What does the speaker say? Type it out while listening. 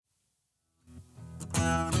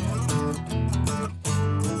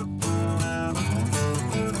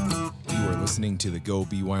listening to the Go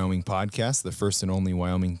Be Wyoming podcast, the first and only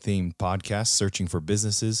Wyoming-themed podcast searching for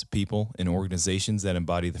businesses, people, and organizations that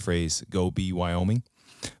embody the phrase Go Be Wyoming.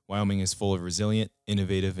 Wyoming is full of resilient,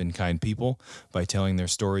 innovative, and kind people. By telling their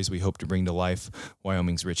stories, we hope to bring to life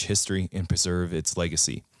Wyoming's rich history and preserve its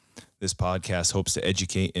legacy. This podcast hopes to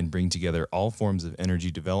educate and bring together all forms of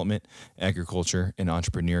energy development, agriculture, and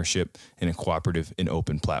entrepreneurship in a cooperative and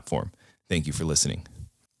open platform. Thank you for listening.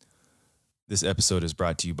 This episode is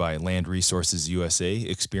brought to you by Land Resources USA,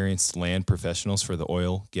 experienced land professionals for the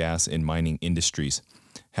oil, gas, and mining industries.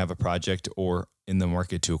 Have a project or in the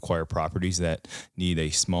market to acquire properties that need a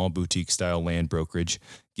small boutique-style land brokerage?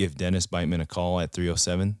 Give Dennis Beitman a call at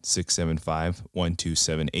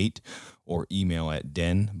 307-675-1278 or email at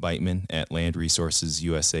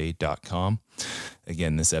denbeitman@landresourcesusa.com.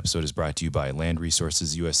 Again, this episode is brought to you by Land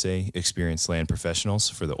Resources USA, experienced land professionals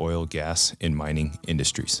for the oil, gas, and mining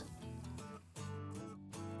industries.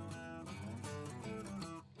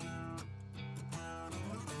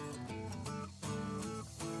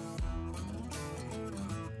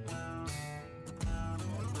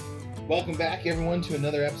 Welcome back, everyone, to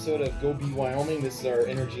another episode of Go Be Wyoming. This is our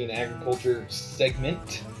energy and agriculture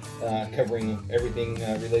segment, covering everything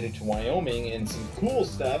related to Wyoming and some cool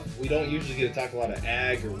stuff. We don't usually get to talk a lot of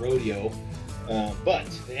ag or rodeo, but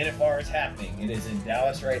the NFR is happening. It is in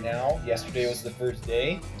Dallas right now. Yesterday was the first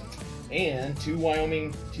day, and two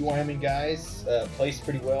Wyoming guys placed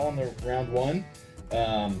pretty well in the round one.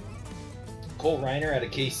 Cole Reiner out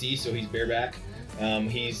of KC, so he's bareback.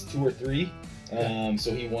 He's 2 or 3.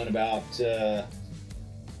 So he won about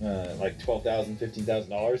like $12,000,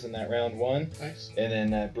 $15,000 in that round one. Nice.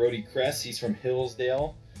 And then Brody Kress, he's from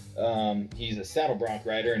Hillsdale. He's a saddle bronc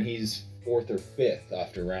rider, and he's 4th or 5th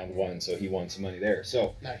after round one, so he won some money there.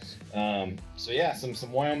 So nice. So yeah,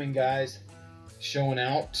 some Wyoming guys showing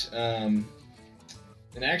out. And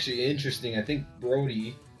actually interesting, I think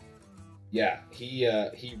Brody, yeah, he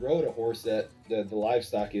rode a horse that the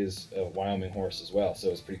livestock is a Wyoming horse as well,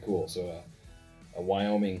 so it's pretty cool. So a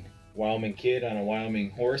Wyoming kid on a Wyoming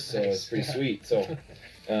horse, so Nice. it's pretty sweet. So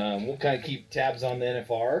we'll kind of keep tabs on the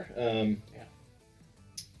NFR.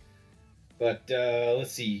 But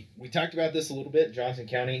let's see. We talked about this a little bit. Johnson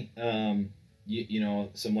County, you know,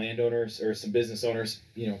 some landowners or some business owners,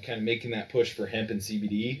 you know, kind of making that push for hemp and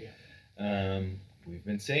CBD. Yeah. We've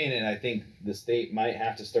been saying it. I think the state might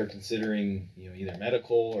have to start considering, you know, either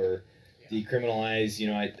medical or decriminalize. You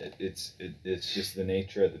know, it's just the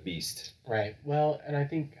nature of the beast. Right. Well, and I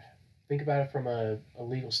think about it from a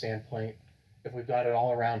legal standpoint. If we've got it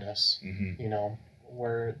all around us, Mm-hmm. you know,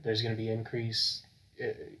 where there's going to be increase,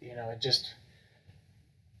 you know,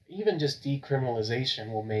 even just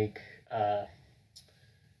decriminalization will make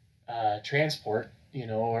transport, you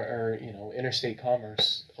know, or you know, interstate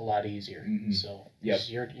commerce a lot easier. Mm-hmm. So Yep.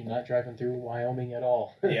 you're not driving through Wyoming at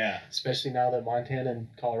all. Yeah. Especially now that Montana and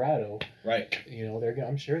Colorado, Right. you know,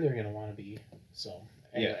 I'm sure they're going to want to be. So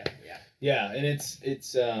anyway, Yeah, and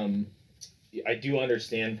it's I do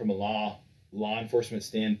understand from a law enforcement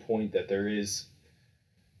standpoint that there is,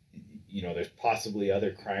 you know, there's possibly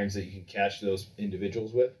other crimes that you can catch those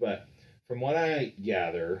individuals with, but from what I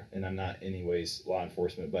gather, and I'm not anyways law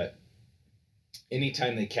enforcement, but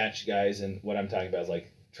anytime they catch guys, and what I'm talking about is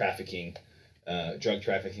like trafficking, drug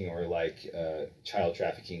trafficking, or like child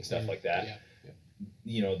trafficking, stuff like that. Yeah.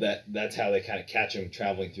 You know, that's how they kind of catch them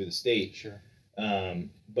traveling through the state. Sure.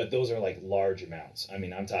 But those are like large amounts. I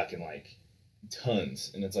mean, I'm talking like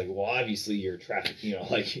tons, and it's like, well, obviously you're trafficking, you know,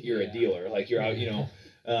 like you're a dealer, like you're out, you know.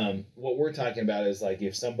 What we're talking about is like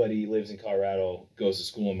if somebody lives in Colorado, goes to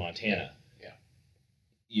school in Montana. Yeah.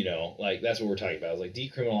 You know, like that's what we're talking about. It's like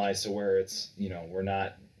decriminalized to where it's, you know, we're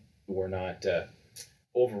not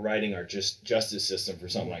overriding our justice system for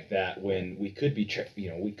something like that when we could be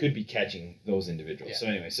we could be catching those individuals. Yeah. So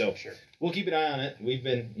anyway, so Sure. we'll keep an eye on it. We've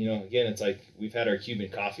been, you know, again, it's like we've had our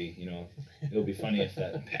Cuban coffee, you know, it'll be funny if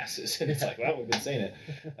that passes. And it's like, well, we've been saying it.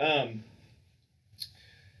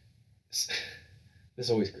 This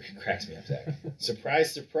always cracks me up, Zach.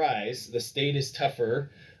 Surprise, surprise, the state is tougher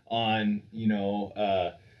on, you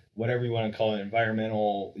know, whatever you want to call it,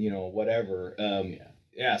 environmental, you know, whatever.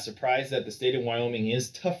 Yeah, surprised that the state of Wyoming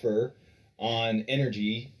is tougher on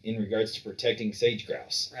energy in regards to protecting sage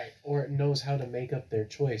grouse. Right. Or it knows how to make up their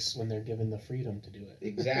choice when they're given the freedom to do it.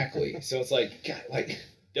 Exactly. So it's like, God, like,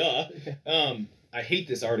 duh. I hate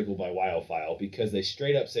this article by Wildfile because they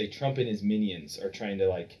straight up say Trump and his minions are trying to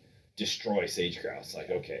like destroy sage grouse. Like,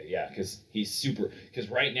 okay, yeah, because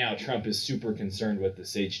right now Trump is super concerned with the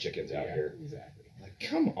sage chickens out here. Exactly. Like,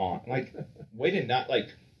 come on, like, way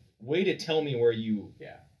to tell me where you,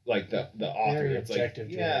 like the author. Very it's objective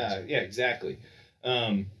like, yeah, journalism. exactly.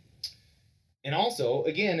 And also,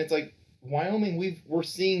 again, it's like Wyoming, we're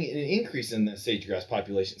seeing an increase in the sage grouse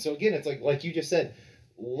population. So again, it's like you just said,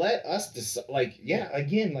 let us decide. Like, yeah,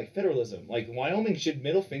 again, like federalism. Like Wyoming should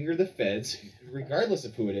middle finger the feds, regardless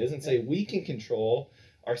of who it is, and say we can control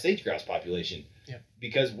our sage grouse population. Yeah.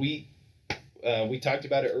 Because we talked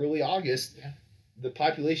about it early August. Yeah. The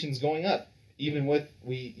population's going up. Even with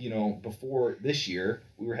before this year,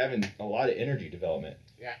 we were having a lot of energy development.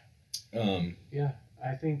 Yeah. Yeah.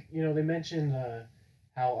 I think, they mentioned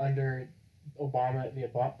how under the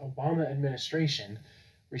Obama administration,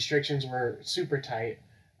 restrictions were super tight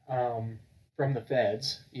from the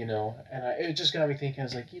feds, and it just got me thinking. I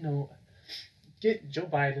was like, get Joe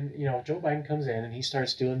Biden, Joe Biden comes in and he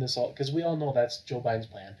starts doing this all, because we all know that's Joe Biden's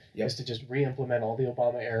plan, is to just re-implement all the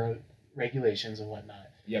Obama-era regulations and whatnot.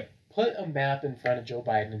 Yep. Put a map in front of Joe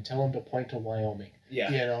Biden and tell him to point to Wyoming.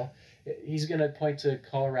 Yeah. He's going to point to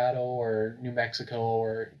Colorado or New Mexico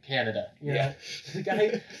or Canada. The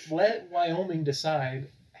guy let Wyoming decide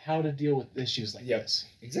how to deal with issues like this.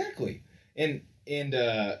 Exactly. And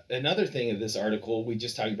another thing of this article, we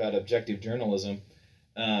just talked about objective journalism.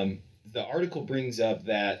 The article brings up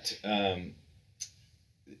that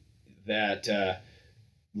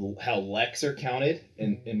how leks are counted,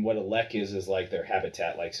 and what a lek is like their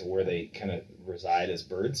habitat, like so where they kind of reside as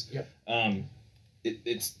birds. Yep.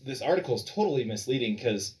 It's this article is totally misleading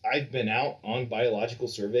because I've been out on biological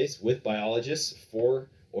surveys with biologists for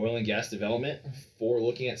oil and gas development for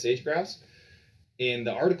looking at sage grouse, and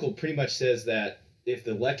the article pretty much says that if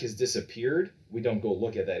the lek has disappeared, we don't go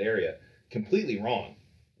look at that area. Completely wrong.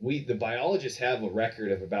 The biologists have a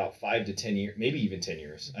record of about 5 to 10 years, maybe even 10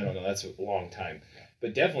 years. I don't know. That's a long time,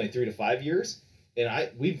 but definitely 3 to 5 years. And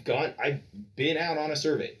I've been out on a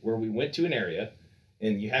survey where we went to an area.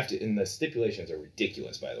 And you have to, and the stipulations are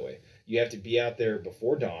ridiculous, by the way. You have to be out there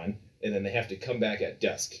before dawn, and then they have to come back at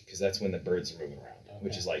dusk, because that's when the birds are moving around,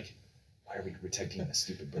 which is like, why are we protecting this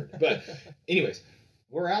stupid bird? But anyways,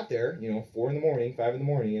 we're out there, 4 in the morning, 5 in the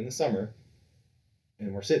morning in the summer,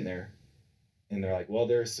 and we're sitting there, and they're like, well,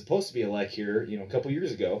 there's supposed to be a lek here, a couple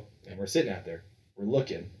years ago, and we're sitting out there, we're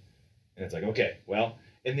looking, and it's like, okay, well,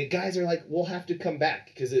 and the guys are like, we'll have to come back,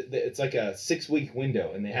 because it's like a 6-week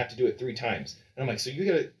window, and they have to do it 3 times. And I'm like, so you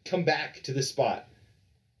got to come back to this spot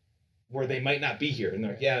where they might not be here. And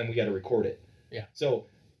they're like, yeah, and we got to record it. Yeah. So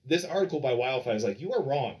this article by Wildfire is like, you are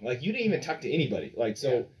wrong. Like, you didn't even talk to anybody. Like,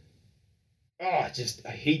 so, I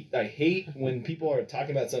hate when people are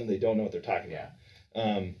talking about something they don't know what they're talking about.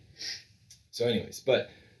 So anyways, but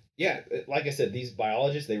yeah, like I said, these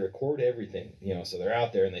biologists, they record everything, so they're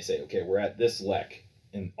out there and they say, okay, we're at this lek,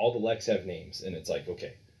 and all the leks have names. And it's like,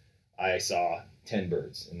 okay, I saw 10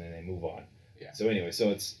 birds, and then they move on. Yeah. So anyway,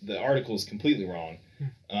 so the article is completely wrong.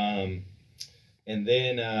 And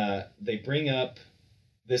then they bring up,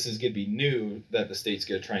 this is going to be new that the state's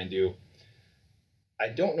going to try and do. I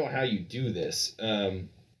don't know how you do this.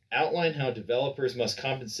 Outline how developers must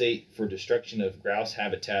compensate for destruction of grouse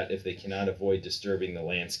habitat if they cannot avoid disturbing the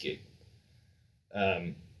landscape.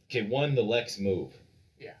 Okay, one, the leks move.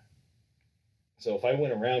 Yeah. So if I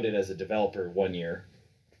went around it as a developer 1 year,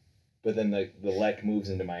 but then the lek moves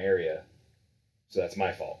into my area, so that's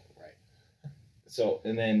my fault. Right. So,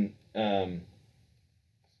 and then,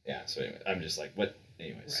 so anyway, I'm just like, what?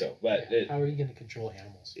 Anyway, right. So, but... how are you going to control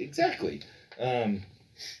animals? Exactly.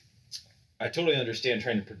 I totally understand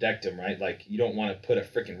trying to protect them, right? Like, you don't want to put a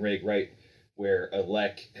freaking rig right where a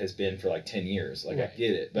lek has been for like 10 years. Like, right. I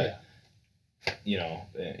get it, but,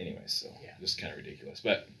 anyway, so just kind of ridiculous.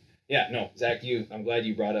 But, yeah, no, Zach, I'm glad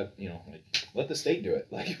you brought up, let the state do it.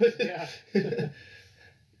 Like,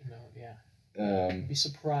 be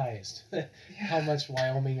surprised how much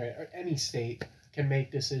Wyoming or any state can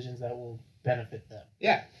make decisions that will benefit them.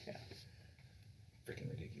 Yeah. Freaking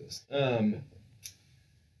ridiculous.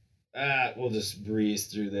 We'll just breeze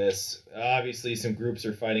through this. Obviously, some groups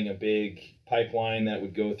are fighting a big pipeline that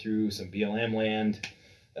would go through some BLM land.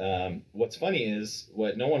 What's funny is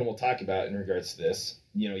what no one will talk about in regards to this.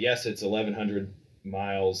 Yes, it's 1,100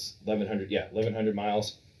 miles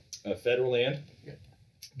of federal land. Yeah.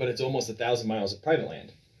 But it's almost 1,000 miles of private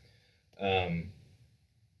land.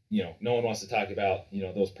 No one wants to talk about,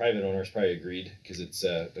 those private owners probably agreed because it's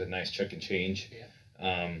a nice chunk and change.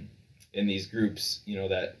 Yeah. In these groups,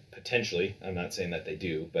 that potentially, I'm not saying that they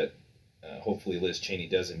do, but hopefully Liz Cheney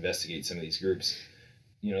does investigate some of these groups.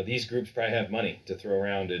 These groups probably have money to throw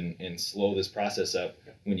around and slow this process up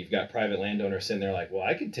when you've got private landowners sitting there like, well,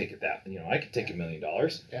 I could take it I could take $1 million.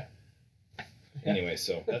 Yeah. Anyway,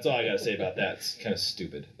 so that's all I got to say about that. It's kind of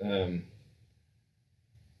stupid.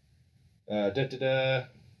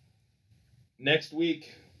 Next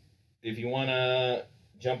week, if you want to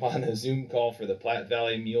jump on the Zoom call for the Platte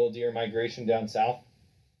Valley mule deer migration down south.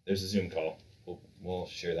 There's a Zoom call. We'll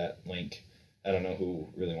share that link. I don't know who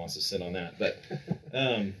really wants to sit on that, but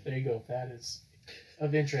there you go. If that is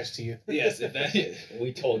of interest to you. Yes, if that is,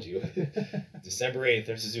 we told you. December 8th,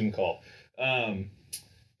 there's a Zoom call. All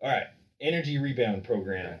right, Energy Rebound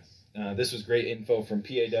Program. This was great info from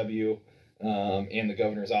PAW and the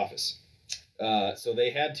governor's office. So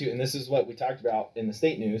they had to, and this is what we talked about in the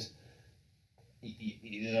state news.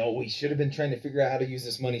 We should have been trying to figure out how to use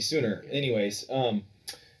this money sooner. Anyways,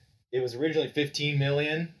 it was originally $15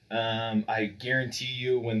 million. I guarantee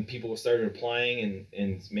you, when people started applying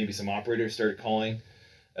and maybe some operators started calling,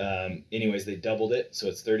 anyways, they doubled it, so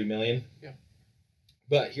it's $30 million. Yeah.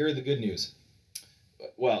 But here are the good news.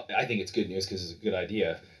 Well, I think it's good news because it's a good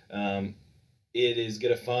idea. It is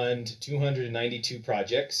going to fund 292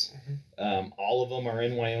 projects. All of them are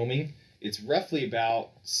in Wyoming. It's roughly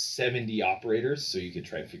about 70 operators, so you could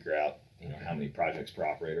try and figure out, how many projects per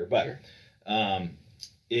operator. But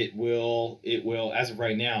it will, as of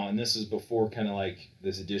right now, and this is before kind of like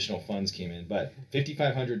this additional funds came in, but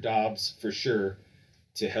 5,500 jobs for sure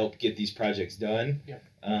to help get these projects done.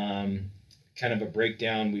 Kind of a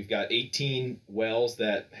breakdown. We've got 18 wells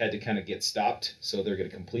that had to kind of get stopped, so they're going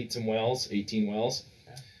to complete some wells, 18 wells,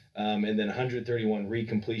 and then 131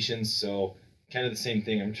 recompletions. So kind of the same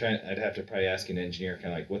thing. I'd have to probably ask an engineer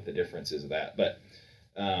kind of like what the difference is of that, but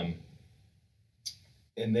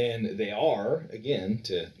and then they are, again,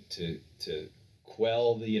 to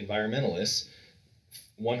quell the environmentalists,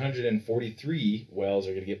 143 wells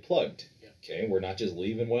are going to get plugged. Okay, we're not just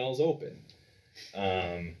leaving wells open.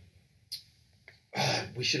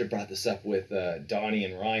 We should have brought this up with Donnie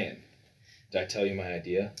and Ryan. Did I tell you my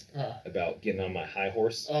idea about getting on my high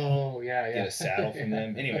horse? Oh, yeah. Get a saddle from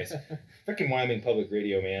them. Anyways, freaking Wyoming Public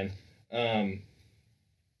Radio, man.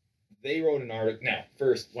 They wrote an article. Now,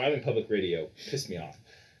 first, Wyoming Public Radio pissed me off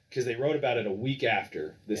because they wrote about it a week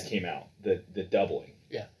after this came out, the doubling.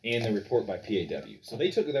 And the report by PAW. So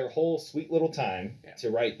they took their whole sweet little time to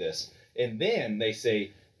write this. And then they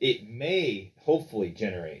say, it may hopefully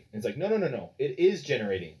generate. And it's like, no. It is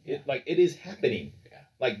generating. It is happening.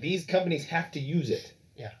 Like, these companies have to use it.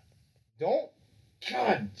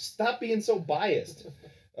 God, stop being so biased.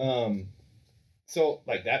 So,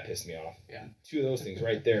 like, that pissed me off. Two of those things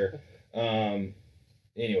right there.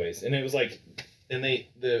 Anyways, and it was like, and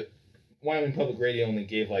the Wyoming Public Radio only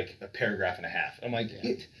gave like a paragraph and a half. I'm like,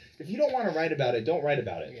 if you don't want to write about it, don't write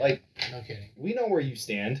about it. Like, no kidding. We know where you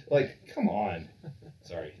stand. Like, come on.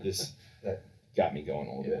 Sorry, that got me going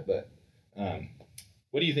a little bit. But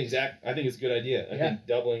what do you think, Zach? I think it's a good idea. I think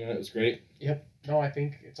doubling it was great. Yep. No, I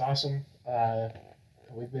think it's awesome.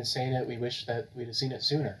 We've been saying it. We wish that we'd have seen it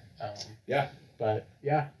sooner. But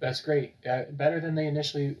that's great. Better than they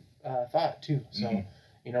initially thought too. So,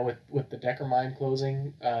 with the Decker mine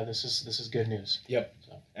closing, this is good news. Yep.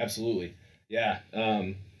 So. Absolutely. Yeah.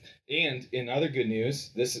 And in other good news,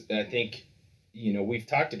 this, I think, we've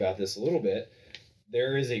talked about this a little bit.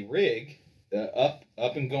 There is a rig up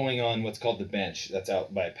and going on what's called the Bench. That's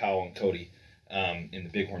out by Powell and Cody in the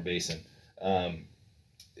Bighorn Basin.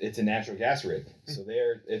 It's a natural gas rig. So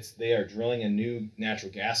they are drilling a new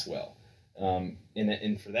natural gas well.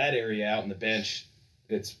 And for that area out in the Bench,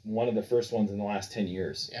 it's one of the first ones in the last 10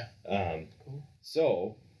 years. Cool.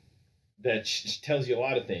 So that tells you a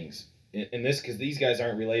lot of things. In this, because these guys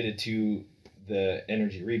aren't related to the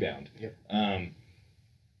Energy Rebound.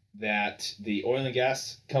 That the oil and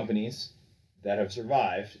gas companies that have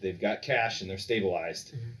survived, they've got cash and they're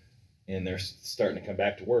stabilized, and they're starting to come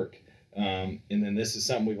back to work. And then this is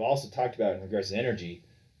something we've also talked about in regards to energy.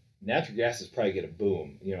 Natural gas is probably going to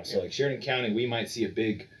boom. So like Sheridan County, we might see a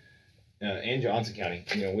big, and Johnson County,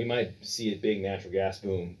 we might see a big natural gas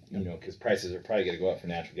boom, because prices are probably going to go up for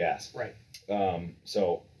natural gas. Right.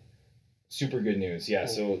 So super good news. Yeah.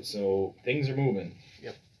 Cool. So things are moving.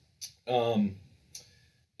 Yep.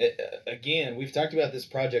 Again, we've talked about this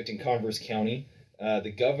project in Converse County.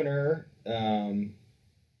 The governor,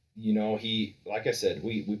 he, like I said,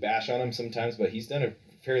 we bash on him sometimes, but he's done a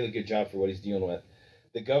fairly good job for what he's dealing with.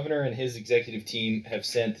 The governor and his executive team have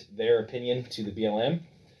sent their opinion to the BLM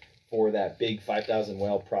for that big 5,000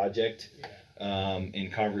 well project in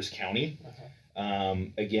Converse County.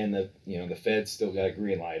 Again, the feds still got to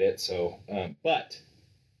green light it. So, but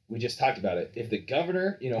we just talked about it. If the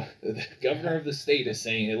governor, the governor of the state is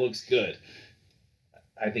saying it looks good,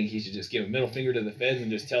 I think he should just give a middle finger to the feds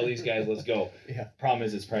and just tell these guys, let's go. Problem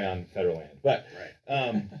is, it's probably on federal land. But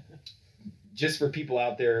just for people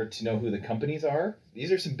out there to know who the companies are,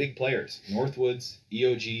 these are some big players. Northwoods,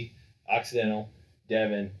 EOG, Occidental,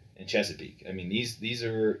 Devon, and Chesapeake. I mean, these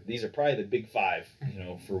are probably the big five,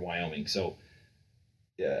 for Wyoming. So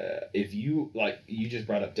if you just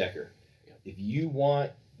brought up Decker, if you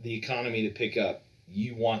want the economy to pick up,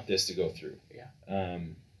 you want this to go through. Yeah.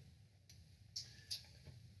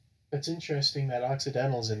 It's interesting that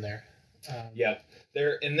Occidental's in there. Yeah,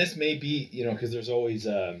 and this may be, because there's always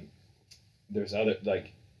there's other,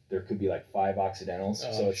 there could be 5 Occidentals.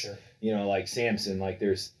 Oh, so it's, sure. Like Samson,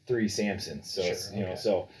 there's 3 Samsons. So Sure, it's, okay.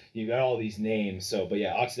 so you've got all these names. So, but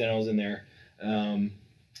yeah, Occidental's in there. And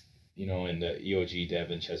the EOG,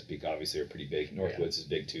 Devon, Chesapeake obviously are pretty big. Northwoods is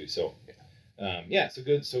big too. So,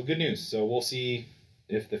 so good news. So we'll see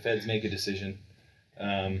if the feds make a decision.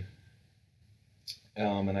 And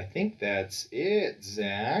I think that's it,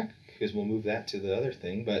 Zach, because we'll move that to the other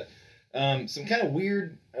thing. But some kind of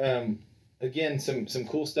weird, again, some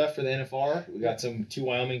cool stuff for the NFR. We got 2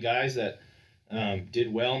 Wyoming guys that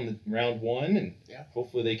did well in the round 1, and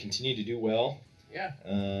hopefully they continue to do well. Yeah.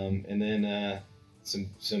 And then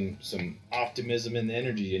some optimism in the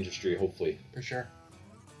energy industry, hopefully. For sure.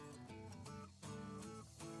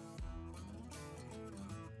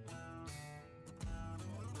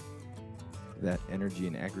 That energy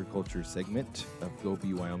and agriculture segment of Go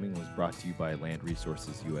Be Wyoming was brought to you by Land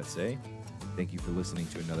Resources USA. Thank you for listening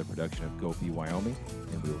to another production of Go Be Wyoming,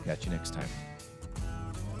 and we will catch you next time.